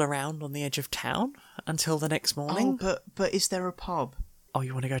bumble around on the edge of town until the next morning. Oh, but is there a pub? Oh,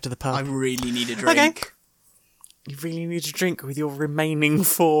 you want to go to the pub? I really need a drink. Okay. You really need a drink with your remaining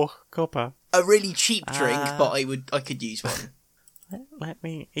 4 copper. A really cheap drink, but I could use one. Let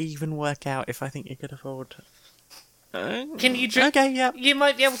me even work out if I think you could afford. Can you drink? Okay, yeah. You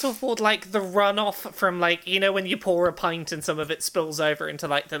might be able to afford, like, the runoff from, like, you know, when you pour a pint and some of it spills over into,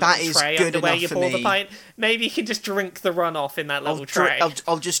 like, the That little is tray good under where enough you for pour me. the pint. Maybe you can just drink the runoff in that little tray.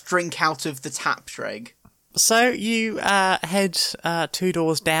 I'll just drink out of the tap, Treg. So you head 2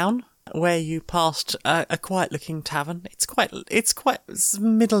 doors down, where you passed a quiet-looking tavern. It's the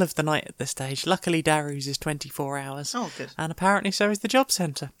middle of the night at this stage. Luckily, Daru's is 24 hours. Oh, good. And apparently so is the job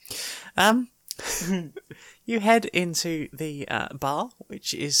centre. You head into the bar,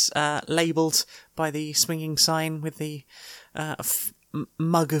 which is labelled by the swinging sign with the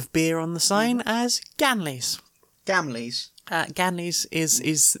mug of beer on the sign as Ganley's. Gamley's. Ganley's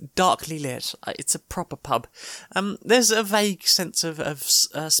is darkly lit. It's a proper pub. There's a vague sense of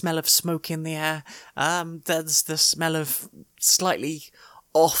smell of smoke in the air. There's the smell of slightly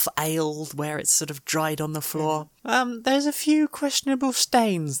off ale where it's sort of dried on the floor. There's a few questionable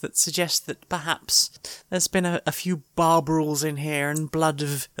stains that suggest that perhaps there's been a few bar brawls in here, and blood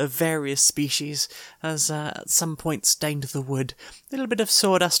of various species has at some point stained the wood. A little bit of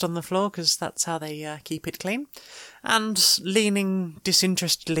sawdust on the floor, because that's how they keep it clean. And leaning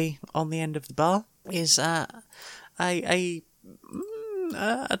disinterestedly on the end of the bar is a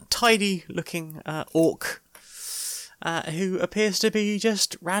tidy-looking orc who appears to be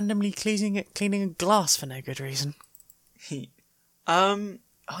just randomly cleaning a glass for no good reason. I'm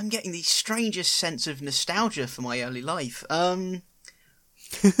getting the strangest sense of nostalgia for my early life. I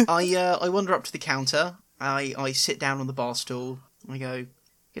wander up to the counter. I sit down on the bar stool. I go,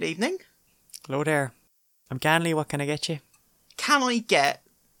 "Good evening. Hello there. I'm Ganley. What can I get you?" Can I get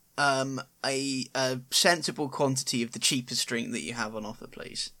a sensible quantity of the cheapest drink that you have on offer,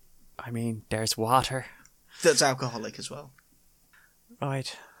 please? I mean, there's water. That's alcoholic as well.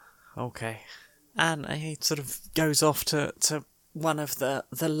 Right. Okay. And he sort of goes off to one of the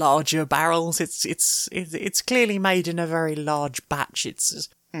larger barrels. It's clearly made in a very large batch. It's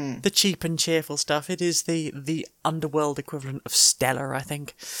the cheap and cheerful stuff. It is the underworld equivalent of Stella, I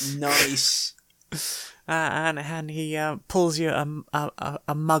think. Nice. And he pulls you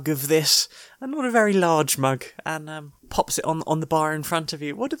a mug of this, and not a very large mug, and pops it on the bar in front of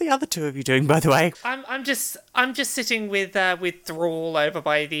you. What are the other 2 of you doing, by the way? I'm just sitting with Thrall over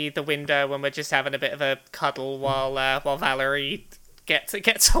by the window, and we're just having a bit of a cuddle while Valerie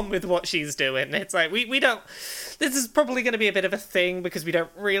gets on with what she's doing. It's like we don't. This is probably going to be a bit of a thing because we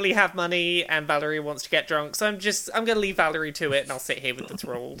don't really have money, and Valerie wants to get drunk. So I'm going to leave Valerie to it, and I'll sit here with the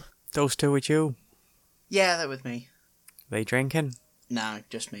Thrall. Those 2 with you? Yeah, they're with me. They drinking? No,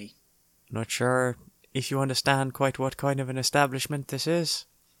 just me. Not sure if you understand quite what kind of an establishment this is.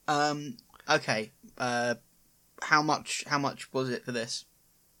 Okay. How much was it for this?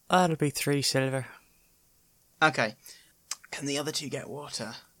 That'll be 3 silver. Okay. Can the other 2 get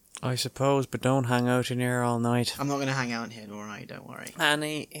water? I suppose, but don't hang out in here all night. I'm not going to hang out in here, alright, don't worry. And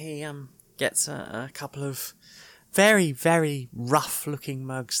he gets a couple of very, very rough-looking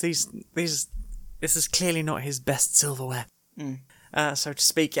mugs. This is clearly not his best silverware, so to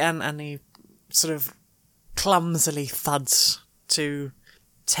speak, and he sort of clumsily thuds 2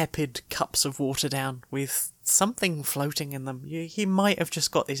 tepid cups of water down with something floating in them. He might have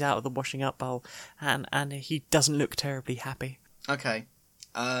just got these out of the washing up bowl, and he doesn't look terribly happy. Okay.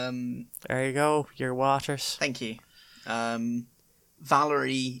 There you go, your waters. Thank you.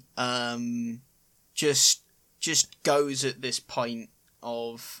 Valerie just goes at this pint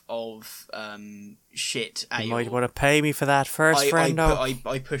of shit ale. You might want to pay me for that first, friendo.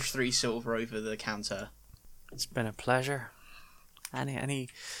 I push 3 silver over the counter. It's been a pleasure. And he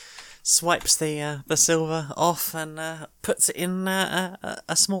swipes the silver off and puts it in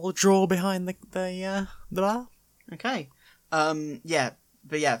a small drawer behind the bar. Okay. Yeah,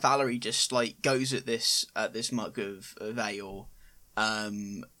 but yeah, Valerie just like goes at this mug of ale,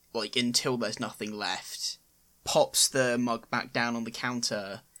 like until there's nothing left, pops the mug back down on the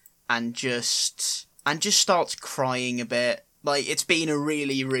counter, and just starts crying a bit. Like, it's been a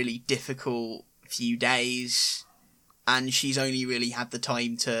really, really difficult few days, and she's only really had the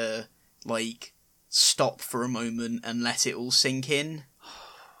time to like stop for a moment and let it all sink in.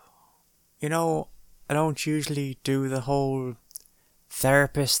 You know, I don't usually do the whole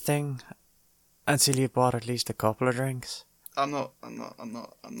therapist thing until you've bought at least a couple of drinks. I'm not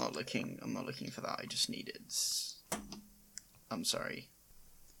looking for that. I just need it. I'm sorry.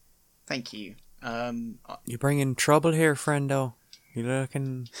 Thank you. You bringing trouble here, friendo? You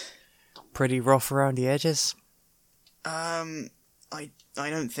looking pretty rough around the edges? I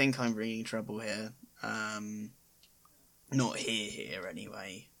don't think I'm bringing trouble here. Not here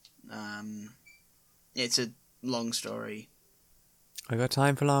anyway. It's a long story. I got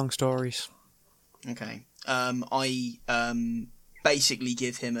time for long stories. Okay. I basically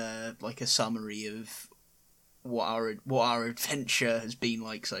give him a summary of what our adventure has been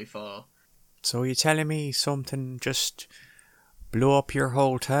like so far. So you're telling me something just blew up your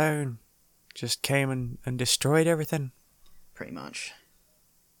whole town? Just came and destroyed everything? Pretty much.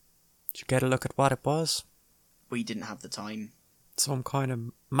 Did you get a look at what it was? We didn't have the time. Some kind of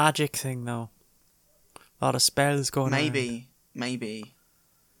magic thing, though. A lot of spells going on. Maybe.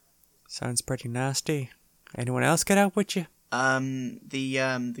 Sounds pretty nasty. Anyone else get out with you?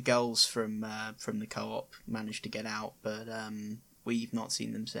 The girls from the co-op managed to get out, but we've not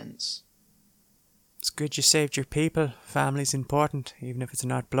seen them since. It's good you saved your people. Family's important, even if it's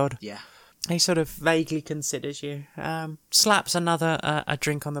not blood. Yeah. He sort of vaguely considers you. Slaps another a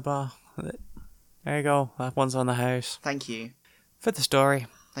drink on the bar. There you go. That one's on the house. Thank you. For the story.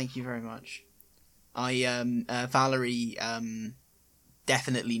 Thank you very much. Valerie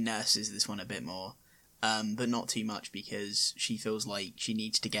definitely nurses this one a bit more, but not too much, because she feels like she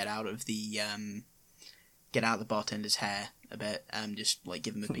needs to get out of the bartender's hair a bit, just like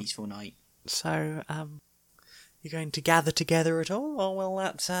give him a peaceful night. So, you're going to gather together at all, or will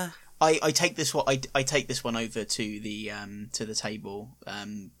that? I take this one. I take this one over to the table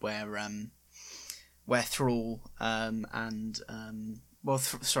where Thrall where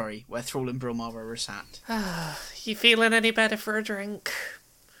Thrall and Brilmara are sat. You feeling any better for a drink?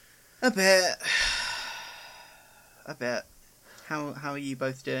 A bit. How are you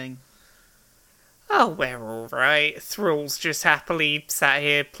both doing? Oh, we're all right. Thrall's just happily sat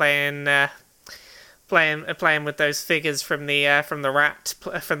here playing with those figures from the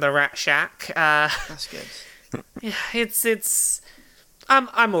Rat Shack. That's good. Yeah, it's.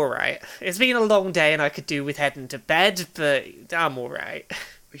 I'm all right. It's been a long day, and I could do with heading to bed, but I'm all right.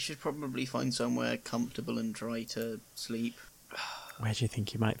 We should probably find somewhere comfortable and dry to sleep. Where do you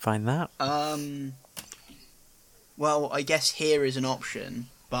think you might find that? Well, I guess here is an option,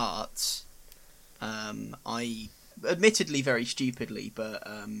 but I, admittedly very stupidly, but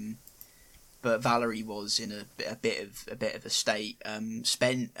Valerie was in a bit of a state.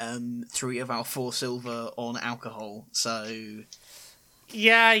 Spent 3 of our 4 silver on alcohol, so.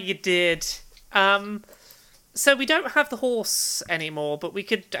 Yeah, you did. So we don't have the horse anymore, but we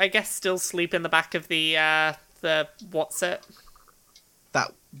could, I guess, still sleep in the back of the what's it?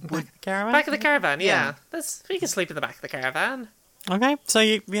 That would Caravan? Back of the caravan, yeah. Yeah. We can sleep in the back of the caravan. Okay, so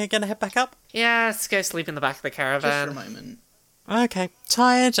you're going to head back up? Yeah, let's go sleep in the back of the just caravan. for a moment. Okay,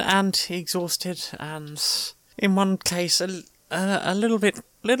 tired and exhausted, and in one case a little bit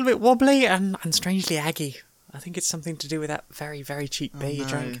wobbly and strangely aggy. I think it's something to do with that very, very cheap beer you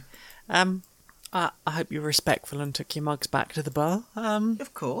drank. I hope you're respectful and took your mugs back to the bar.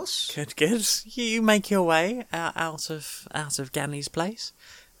 Of course. Good. You make your way out of Ganley's place,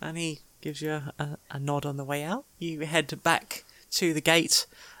 and he gives you a nod on the way out. You head back to the gate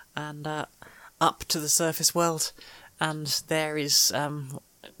and up to the surface world, and there is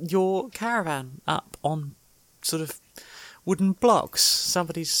your caravan up on sort of wooden blocks.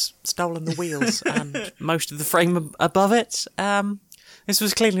 Somebody's stolen the wheels and most of the frame above it. This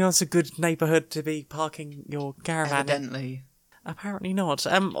was clearly not a good neighbourhood to be parking your caravan in. Evidently. Apparently not.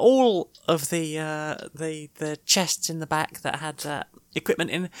 All of the chests in the back that had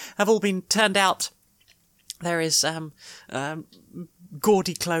equipment in have all been turned out. There is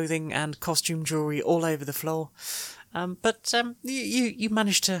gaudy clothing and costume jewellery all over the floor. But you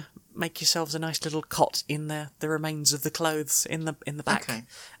managed to make yourselves a nice little cot in the remains of the clothes in the back, Okay.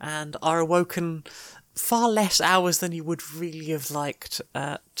 and are awoken far less hours than you would really have liked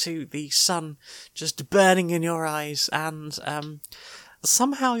to the sun just burning in your eyes and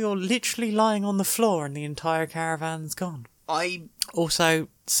somehow you're literally lying on the floor and the entire caravan's gone. Also,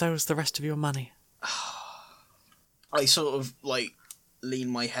 so is the rest of your money. I sort of, like, lean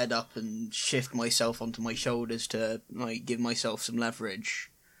my head up and shift myself onto my shoulders to, like, give myself some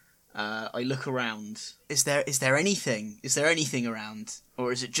leverage. I look around. Is there anything? Is there anything around?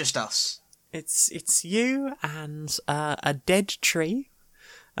 Or is it just us? It's you and a dead tree,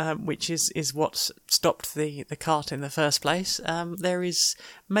 which is what stopped the cart in the first place. There is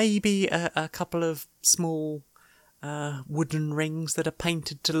maybe a couple of small wooden rings that are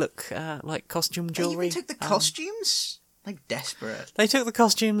painted to look like costume jewellery. They even took the costumes? Like, desperate. They took the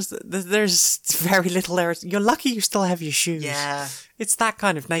costumes. There's very little there. You're lucky you still have your shoes. Yeah. It's that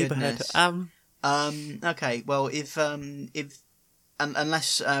kind of neighbourhood. Goodness. Okay, well, if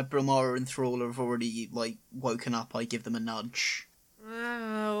unless Brilmara and Thrall have already, like, woken up, I give them a nudge.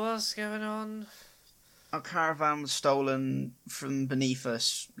 What's going on? Our caravan was stolen from beneath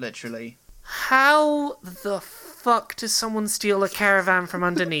us, literally. How the fuck does someone steal a caravan from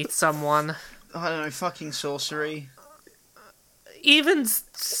underneath someone? I don't know, fucking sorcery.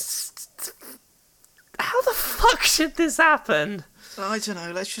 How the fuck did this happen? I don't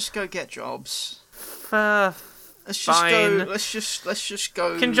know, let's just go get jobs. Let's just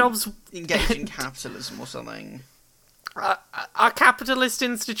go. Can jobs engage in capitalism or something? Are capitalist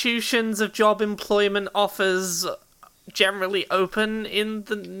institutions of job employment offers generally open in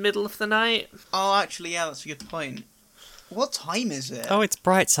the middle of the night? Oh, actually, yeah, that's a good point. What time is it? Oh, it's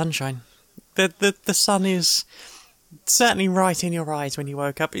bright sunshine. The sun is certainly right in your eyes when you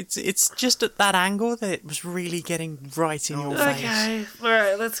woke up. It's just at that angle that it was really getting right in your face. Okay,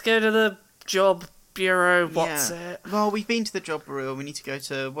 alright, let's go to the job bureau. What's it? Well, we've been to the job bureau. We need to go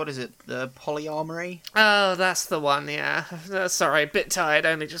to, what is it, the Polyarmory? Oh, that's the one, yeah. Sorry, bit tired,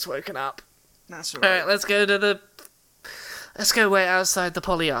 only just woken up. That's alright. Alright, let's go wait outside the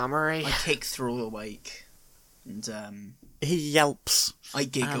Polyarmory. I kick Thrall awake. And, He yelps. I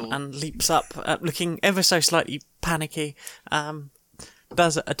giggle. And leaps up, looking ever so slightly panicky.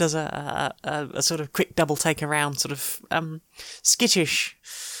 Does a sort of quick double take around, sort of skittish,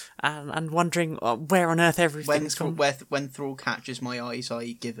 and wondering where on earth everything's gone. When Thrall catches my eyes,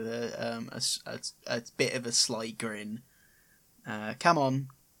 I give a bit of a sly grin. Come on,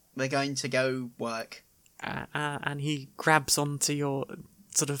 we're going to go work. And he grabs onto your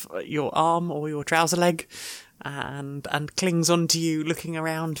your arm or your trouser leg, and clings onto you, looking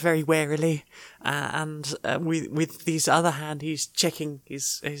around very warily, and with his other hand he's checking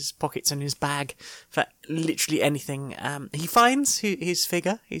his pockets and his bag for literally anything. He finds his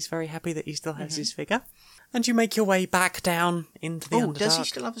figure. He's very happy that he still has his figure, and you make your way back down into the Underdark. Does he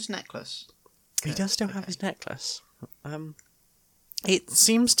still have his necklace? He does still have his necklace. It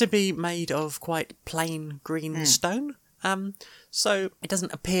seems to be made of quite plain green stone, so it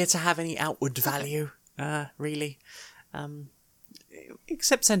doesn't appear to have any outward value, really,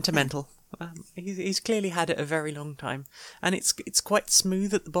 except sentimental. He's clearly had it a very long time, and it's quite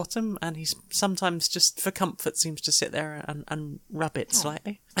smooth at the bottom, and he's sometimes just for comfort seems to sit there and rub it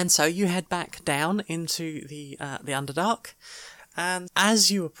slightly. And so you head back down into the Underdark. And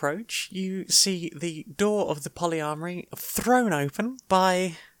as you approach, you see the door of the Polyarmory thrown open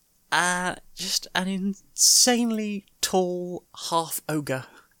by just an insanely tall half-ogre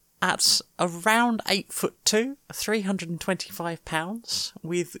at around 8'2", 325 pounds,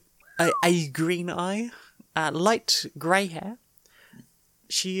 with a green eye, light grey hair.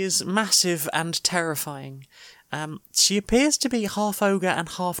 She is massive and terrifying. She appears to be half ogre and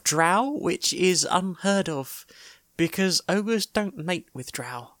half drow, which is unheard of, because ogres don't mate with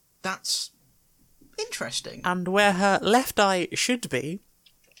drow. That's interesting. And where her left eye should be,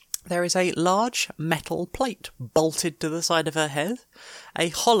 there is a large metal plate bolted to the side of her head, a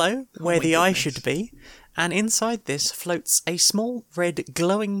hollow where the eye should be, and inside this floats a small red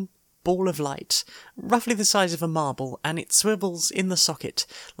glowing ball of light, roughly the size of a marble, and it swivels in the socket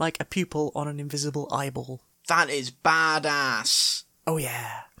like a pupil on an invisible eyeball. That is badass. Oh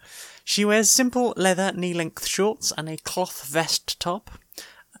yeah. She wears simple leather knee-length shorts and a cloth vest top.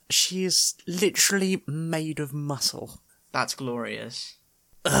 She is literally made of muscle. That's glorious.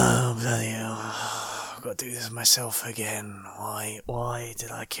 Oh, bloody hell. I've got to do this myself again. Why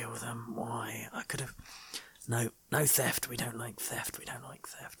did I kill them? Why? I could have... No theft. We don't like theft.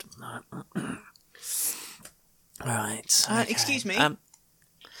 No. Right. Okay. Excuse me.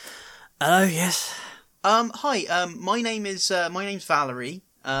 Hello, yes? Hi, my name's Valerie.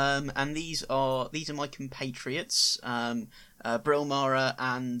 And these are my compatriots, Brilmara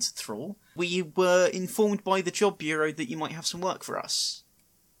and Thrall. We were informed by the job bureau that you might have some work for us.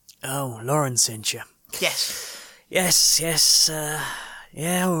 Oh, Lauren sent you. Yes. Yes,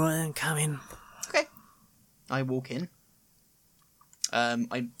 Yeah, all right then, come in. Okay. I walk in.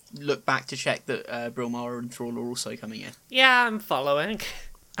 I look back to check that Brilmar and Thrall are also coming in. Yeah, I'm following.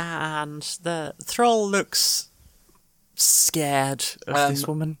 And the thrall looks scared of this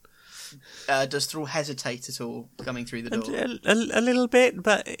woman. Does Thrall hesitate at all coming through the door? A little bit,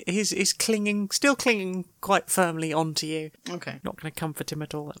 but he's still clinging quite firmly onto you. Okay. Not going to comfort him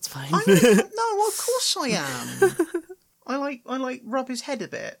at all. That's fine. No, of course I am. I like rub his head a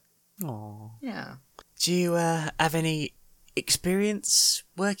bit. Aww. Yeah. Do you have any experience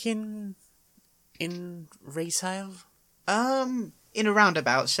working in retail? In a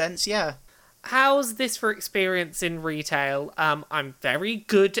roundabout sense, yeah. How's this for experience in retail? I'm very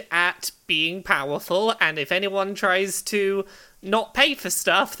good at being powerful, and if anyone tries to not pay for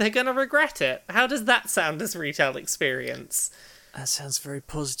stuff, they're gonna regret it. How does that sound as retail experience? That sounds very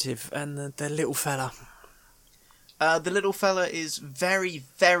positive. And the little fella. The little fella is very,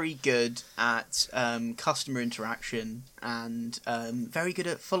 very good at customer interaction and very good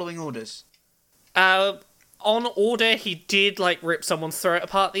at following orders. On order, he did, rip someone's throat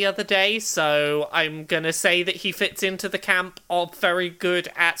apart the other day, so I'm gonna say that he fits into the camp of very good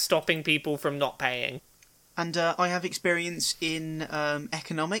at stopping people from not paying. And I have experience in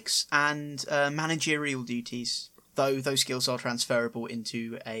economics and managerial duties, though those skills are transferable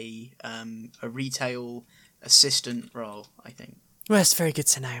into a retail assistant role, I think. Well, that's very good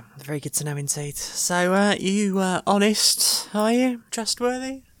to know. Very good to know indeed. So, you honest, are you?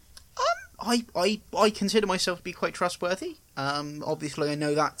 Trustworthy? I consider myself to be quite trustworthy. Obviously, I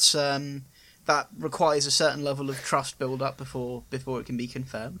know that requires a certain level of trust build up before it can be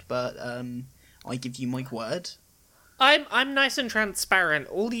confirmed. But I give you my word. I'm nice and transparent.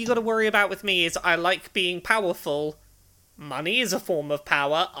 All you got to worry about with me is I like being powerful. Money is a form of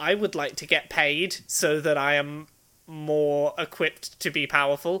power. I would like to get paid so that I am more equipped to be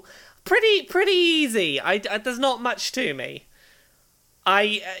powerful. Pretty easy. There's not much to me.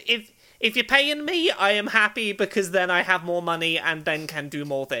 If you're paying me, I am happy because then I have more money and then can do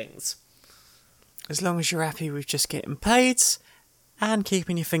more things. As long as you're happy with just getting paid and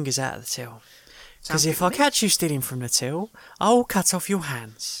keeping your fingers out of the till. Because if I catch you stealing from the till, I'll cut off your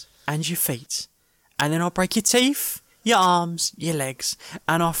hands and your feet. And then I'll break your teeth, your arms, your legs,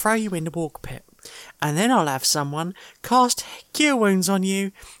 and I'll throw you in the walk pit. And then I'll have someone cast cure wounds on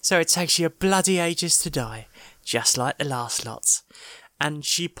you so it takes you bloody ages to die. Just like the last lots. And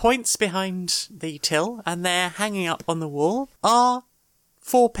she points behind the till, and there, hanging up on the wall, are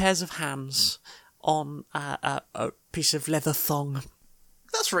 4 pairs of hands on a piece of leather thong.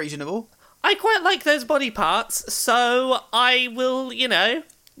 That's reasonable. I quite like those body parts, so I will,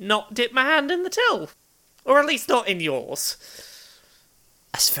 not dip my hand in the till. Or at least not in yours.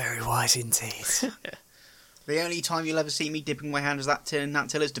 That's very wise indeed. The only time you'll ever see me dipping my hand in that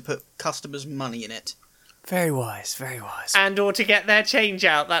till is to put customers' money in it. Very wise, very wise. And or to get their change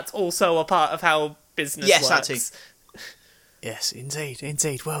out, that's also a part of how business yes, works. Yes, that too. Yes,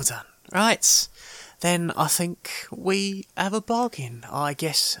 indeed, well done. Right, then I think we have a bargain. I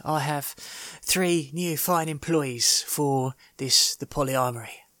guess I have 3 new fine employees for the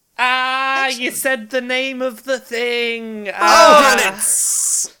Polyarmory. You said the name of the thing.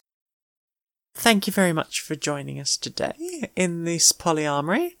 Credits! Thank you very much for joining us today in this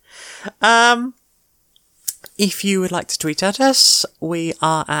Polyarmory. If you would like to tweet at us, we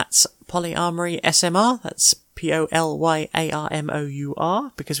are at Polyarmory SMR. That's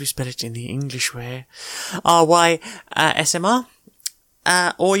POLYARMOUR, because we spell it in the English way. RY SMR.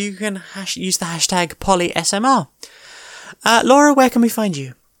 Or you can use the hashtag PolySMR. Laura, where can we find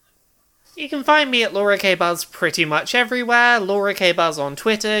you? You can find me at Laura K. Buzz pretty much everywhere. Laura K. Buzz on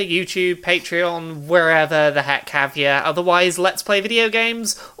Twitter, YouTube, Patreon, wherever the heck have you. Otherwise, Let's Play Video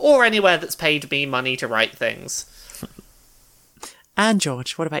Games, or anywhere that's paid me money to write things. And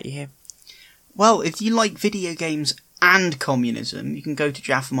George, what about you? Well, if you like video games and communism, you can go to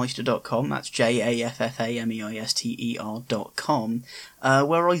jaffameister.com, that's JAFFAMEISTER.com,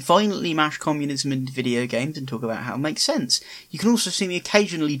 where I violently mash communism into video games and talk about how it makes sense. You can also see me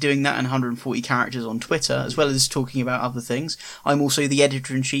occasionally doing that in 140 characters on Twitter, as well as talking about other things. I'm also the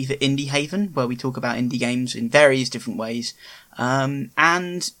editor-in-chief at Indie Haven, where we talk about indie games in various different ways.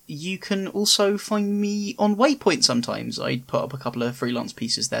 And you can also find me on Waypoint sometimes. I put up a couple of freelance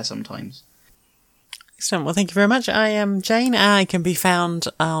pieces there sometimes. Excellent. Well, thank you very much. I am Jane. I can be found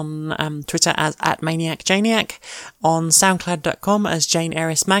on Twitter as @ManiacJaniac, on SoundCloud.com as Jane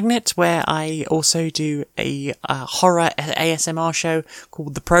Eris Magnet, where I also do a horror ASMR show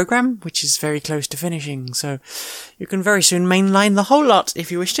called The Program, which is very close to finishing. So you can very soon mainline the whole lot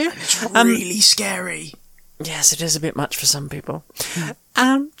if you wish to. It's really scary. Yes, it is a bit much for some people.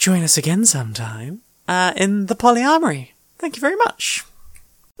 Join us again sometime in the Polyamory. Thank you very much.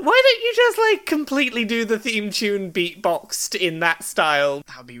 Why don't you just, like, completely do the theme tune beatboxed in that style?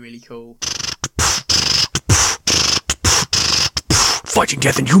 That would be really cool. Fighting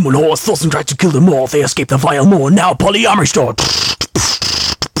death and human horse, Thorsten tried to kill them all. They escaped the vile moor. Now polyamory start.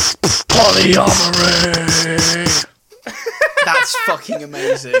 Polyamory. That's fucking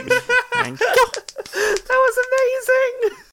amazing. Thank you. That was